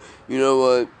what?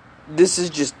 This is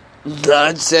just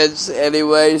nonsense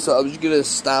anyway, so I'm just gonna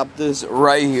stop this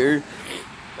right here.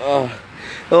 Oh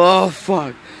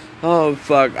fuck. I'm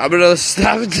gonna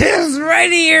stop this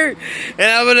right here, and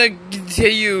I'm gonna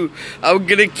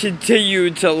continue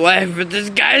to laugh at this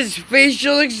guy's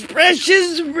facial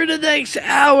expressions for the next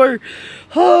hour.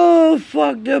 Oh,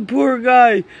 fuck, that poor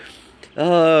guy.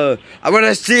 I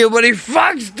wanna see him when he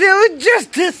fucks, dude,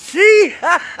 just to see.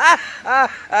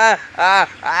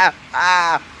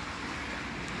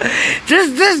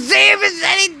 Just to see if it's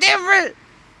any different.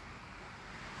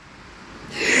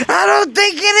 I don't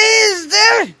think it is,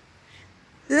 dude.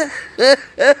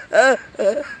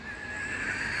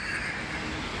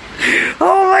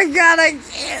 Oh my God, I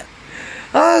can't.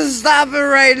 Oh, stop it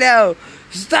right now.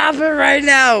 Stop it right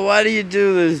now. Why do you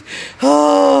do this?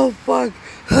 Oh, fuck.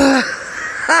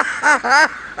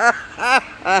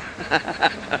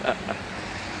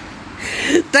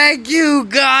 Thank you,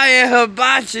 Guy at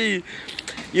Hibachi.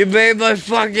 You made my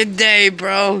fucking day,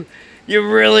 bro. You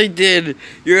really did.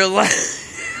 You're like...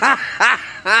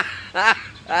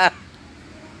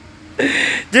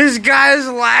 This guy's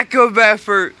lack of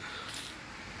effort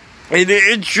and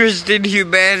interest in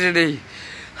humanity.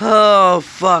 Oh,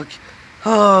 fuck.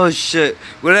 Oh, shit.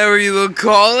 Whatever you would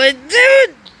call it,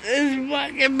 dude. This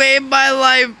fucking made my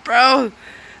life, bro.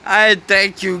 I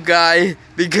thank you, Guy.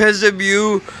 Because of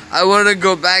you, I want to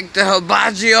go back to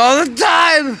Hibachi all the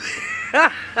time.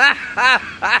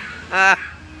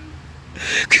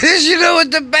 Because you know what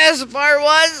the best part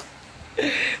was?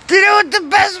 Do you know what the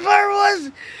best part was?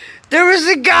 There was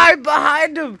a guy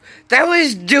behind him that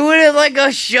was doing it like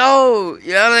a show.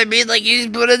 You know what I mean? Like he's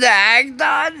putting the act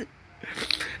on.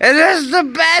 And that's the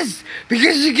best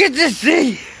because you get to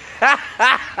see.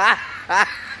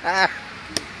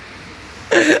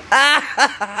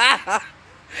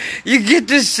 You get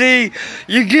to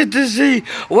see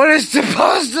what it's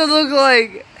supposed to look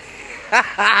like.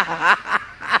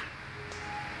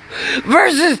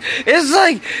 Versus, it's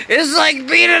like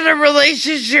being in a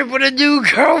relationship with a new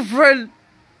girlfriend.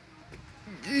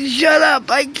 Shut up,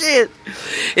 I can't.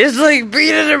 It's like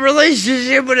being in a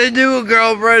relationship with a new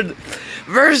girlfriend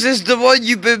versus the one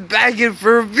you've been banging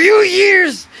for a few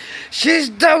years. She's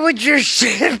done with your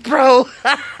shit, bro.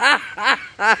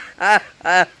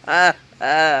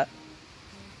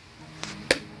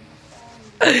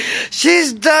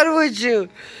 She's done with you.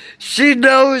 She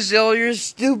knows all your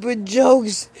stupid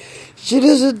jokes. She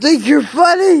doesn't think you're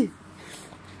funny.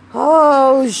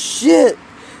 Oh, shit.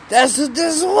 That's what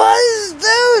this was,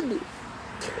 dude.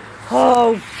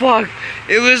 Oh, fuck.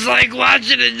 It was like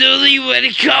watching a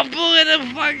newlywed couple and a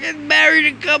fucking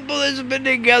married couple that's been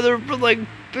together for like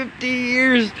 50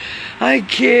 years. I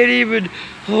can't even.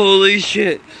 Holy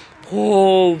shit.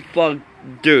 Oh, fuck.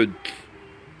 Dude,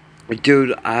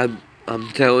 I'm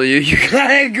telling you, you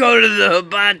gotta go to the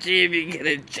Hibachi if you get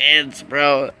a chance,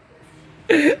 bro.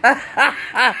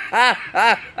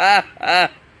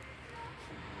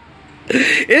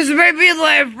 It's made me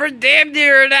laugh for damn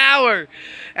near an hour.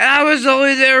 And I was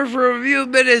only there for a few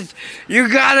minutes. You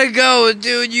gotta go,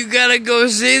 dude. You gotta go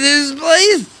see this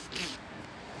place.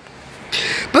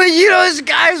 But you know, this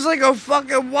guy's like a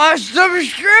fucking washed up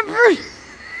stripper.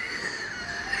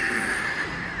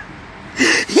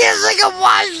 He's like a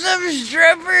washed up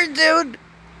stripper, dude.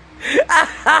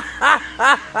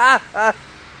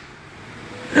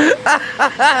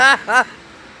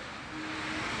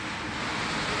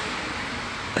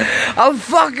 I'm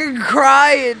fucking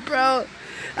crying, bro.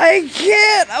 I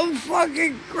can't. I'm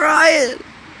fucking crying.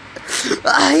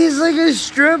 He's like a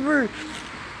stripper.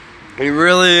 He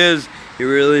really is. He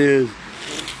really is.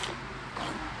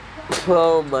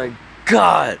 Oh my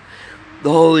god.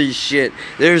 Holy shit.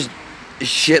 There's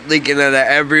shit leaking out of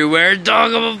everywhere.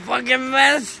 Dog, I'm a fucking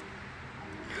mess.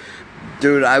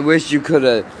 Dude, I wish you could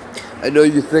have. I know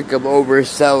you think I'm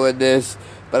overselling this,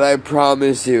 but I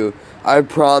promise you,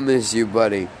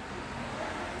 buddy.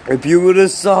 If you would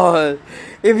have saw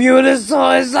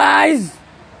his eyes,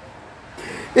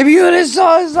 with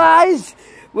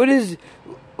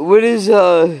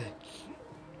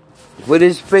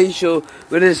his facial,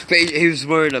 he was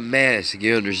wearing a mask.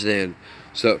 You understand?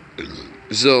 So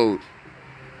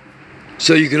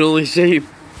you can only see.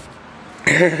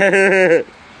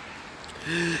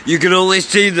 You can only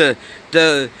see the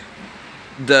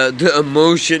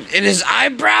emotion in his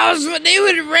eyebrows when they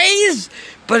would raise,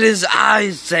 but his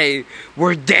eyes say,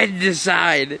 "We're dead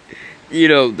inside." You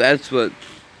know, that's what.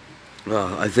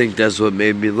 I think that's what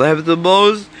made me laugh the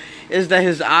most. Is that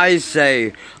his eyes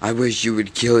say, "I wish you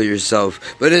would kill yourself,"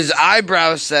 but his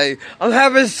eyebrows say, "I'm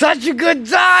having such a good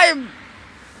time."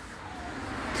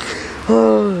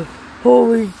 Oh,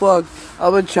 holy fuck!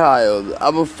 I'm a child.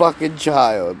 I'm a fucking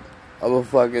child. I'm a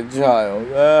fucking child.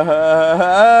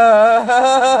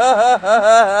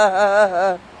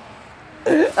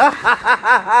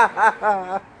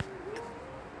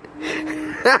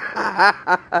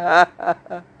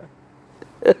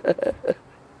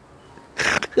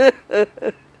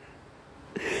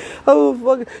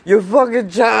 You're a fucking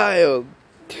child.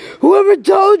 Whoever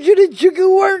told you that you can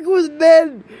work with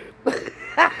men?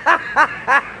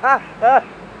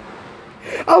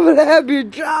 I'm gonna have your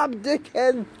job,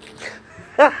 dickhead.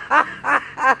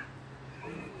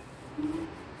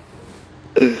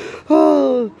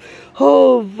 Oh,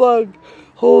 fuck.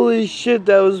 Holy shit,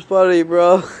 that was funny,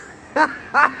 bro.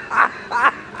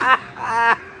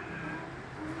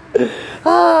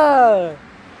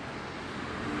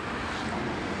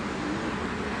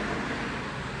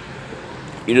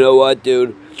 You know what,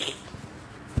 dude?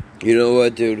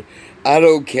 I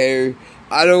don't care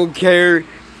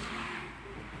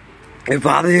if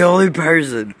I'm the only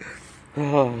person.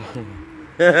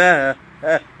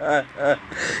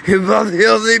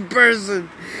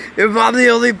 If I'm the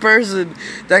only person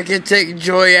that can take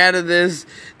joy out of this,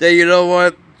 then you know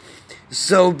what?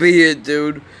 So be it,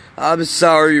 dude. I'm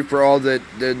sorry for all the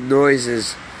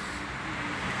noises.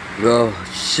 Oh,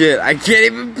 shit. I can't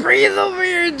even breathe over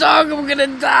here, dog. I'm gonna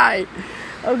die.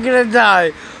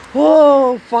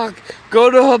 Oh, fuck.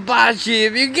 Go to Hibachi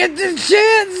if you get the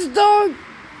chance, dog.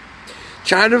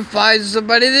 Trying to find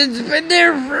somebody that's been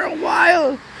there for a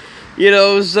while. You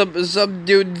know, some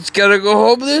dude's gonna go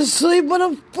home and sleep on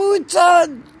a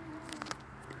futon.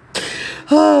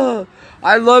 Oh,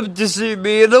 I love to see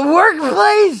me in the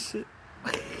workplace.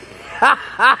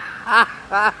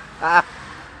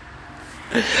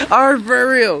 Alright,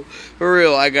 for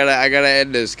real, I gotta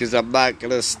end this because I'm not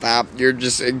gonna stop. You're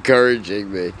just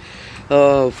encouraging me.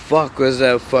 Oh, fuck, was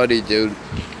that funny, dude?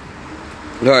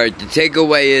 Alright, the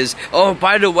takeaway is, oh,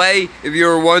 by the way, if you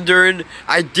were wondering,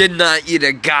 I did not eat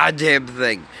a goddamn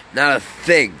thing. Not a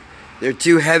thing. They're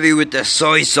too heavy with the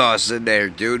soy sauce in there,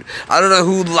 dude. I don't know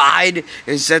who lied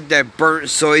and said that burnt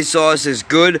soy sauce is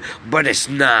good, but it's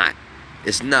not.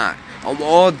 It's not. I'm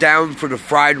all down for the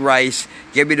fried rice.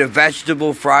 Give me the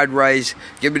vegetable fried rice.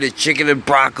 Give me the chicken and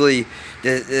broccoli.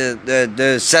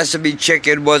 The sesame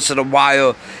chicken once in a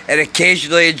while. And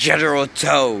occasionally a General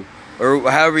Toe. Or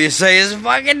however you say his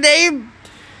fucking name.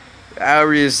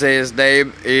 However you say his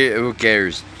name. Who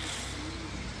cares?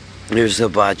 Here's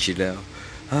Hibachi now.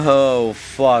 Oh,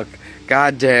 fuck.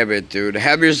 God damn it, dude.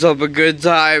 Have yourself a good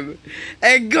time.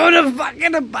 And go to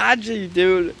fucking Hibachi,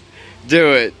 dude.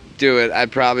 Do it. Do it. I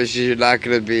promise you, you're not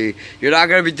gonna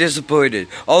be disappointed.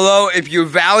 Although, if you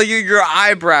value your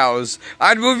eyebrows,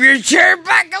 I'd move your chair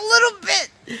back a little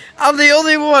bit. I'm the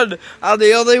only one. I'm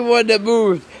the only one that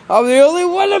moved. I'm the only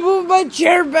one that moved my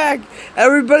chair back.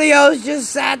 Everybody else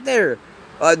just sat there.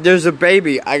 There's a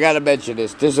baby. I gotta mention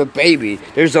this. There's a baby.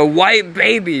 There's a white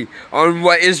baby on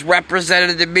what is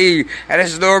represented to me. And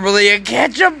it's normally a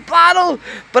ketchup bottle.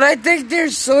 But I think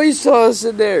there's soy sauce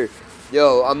in there.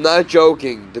 Yo, I'm not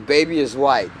joking. The baby is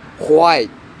white. White.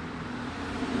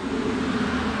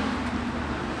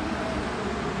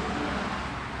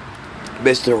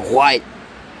 Mr. White.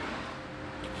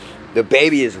 The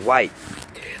baby is white.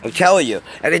 I'm telling you.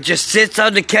 And it just sits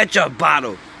on the ketchup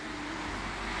bottle.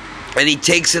 And he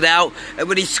takes it out, and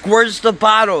when he squirts the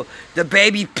bottle, the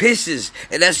baby pisses.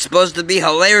 And that's supposed to be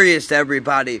hilarious to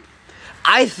everybody.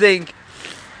 I think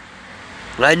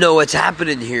I know what's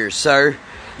happening here, sir.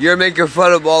 You're making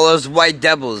fun of all those white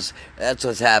devils. That's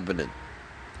what's happening.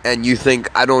 And you think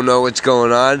I don't know what's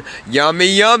going on? Yummy,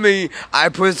 yummy. I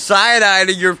put cyanide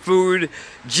in your food.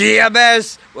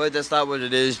 GMS. What? That's not what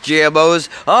it is. GMOs.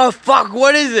 Oh, fuck.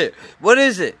 What is it? What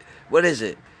is it? What is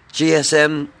it?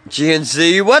 GSM,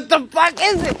 GNC, what the fuck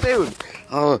is it, dude?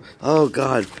 Oh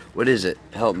God, what is it?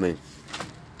 Help me.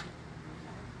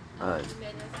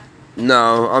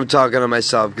 No, I'm talking to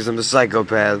myself because I'm a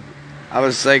psychopath. I'm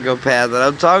a psychopath and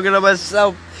I'm talking to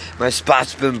myself. My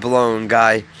spot's been blown,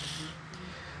 guy.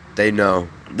 They know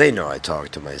I talk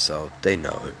to myself. They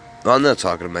know it. Well, I'm not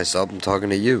talking to myself, I'm talking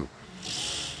to you.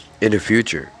 In the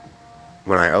future,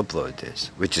 when I upload this,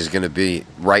 which is going to be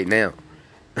right now.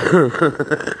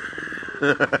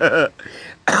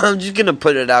 I'm just gonna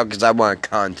put it out because I want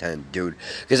content, dude.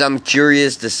 Because I'm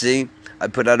curious to see. I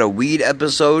put out a weed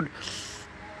episode.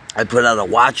 I put out a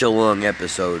watch along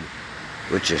episode,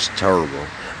 which is terrible.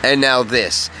 And now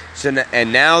this.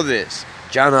 And now this.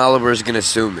 John Oliver's gonna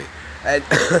sue me. And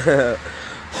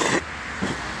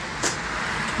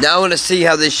now I want to see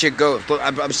how this shit goes. Look,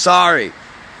 I'm sorry.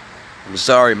 I'm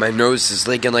sorry. My nose is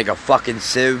leaking like a fucking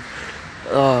sieve.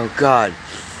 Oh God.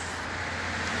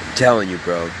 I'm telling you,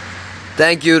 bro.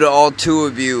 Thank you to all two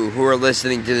of you who are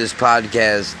listening to this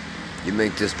podcast. You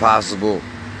make this possible.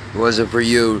 If it wasn't for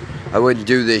you, I wouldn't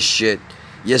do this shit.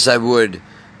 Yes, I would.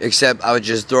 Except I would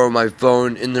just throw my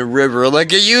phone in the river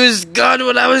like a used gun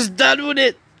when I was done with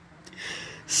it.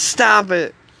 Stop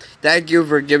it. Thank you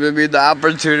for giving me the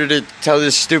opportunity to tell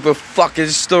this stupid fucking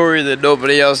story that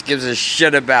nobody else gives a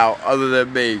shit about other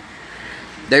than me.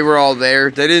 They were all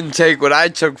there. They didn't take what I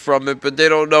took from it, but they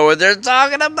don't know what they're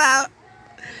talking about.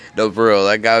 No, for real,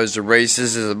 that guy was a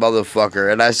racist as a motherfucker,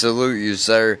 and I salute you,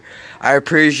 sir. I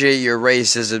appreciate your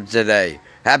racism today.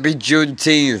 Happy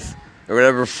Juneteenth, or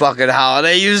whatever fucking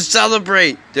holiday you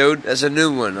celebrate, dude. That's a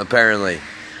new one, apparently.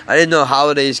 I didn't know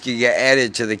holidays could get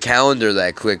added to the calendar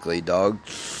that quickly, dog.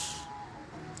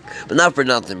 But not for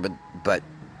nothing, but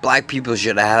black people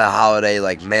should have had a holiday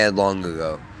like mad long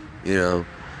ago, you know?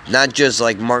 Not just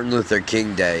like Martin Luther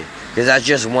King Day, because that's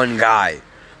just one guy.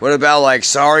 What about like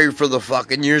sorry for the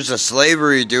fucking years of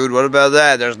slavery, dude? What about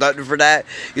that? There's nothing for that.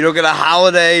 You don't get a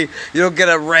holiday. You don't get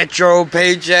a retro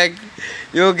paycheck.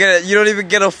 You don't even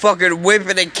get a fucking whip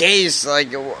in a case.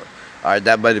 Like, all right,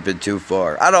 that might have been too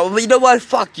far. I don't. You know what?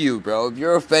 Fuck you, bro. If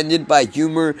you're offended by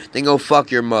humor, then go fuck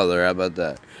your mother. How about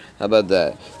that? How about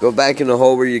that? Go back in the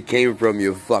hole where you came from,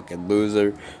 you fucking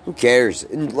loser. Who cares?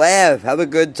 And laugh. Have a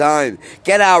good time.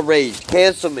 Get outraged.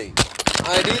 Cancel me.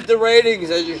 I need the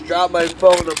ratings. I just dropped my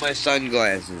phone on my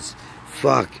sunglasses.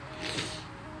 Fuck.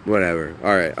 Whatever.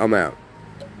 Alright, I'm out.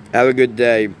 Have a good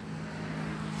day.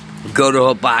 Go to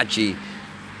Hibachi.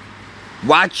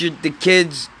 Watch the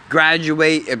kids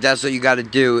graduate if that's what you gotta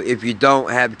do. If you don't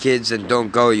have kids, then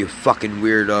don't go, you fucking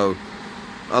weirdo.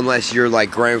 Unless you're like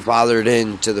grandfathered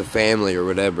into the family or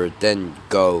whatever, then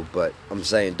go. But I'm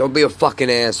saying, don't be a fucking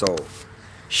asshole.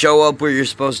 Show up where you're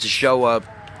supposed to show up.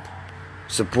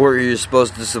 Support who you're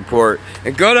supposed to support.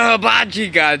 And go to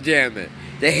Hibachi, goddammit.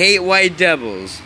 They hate white devils.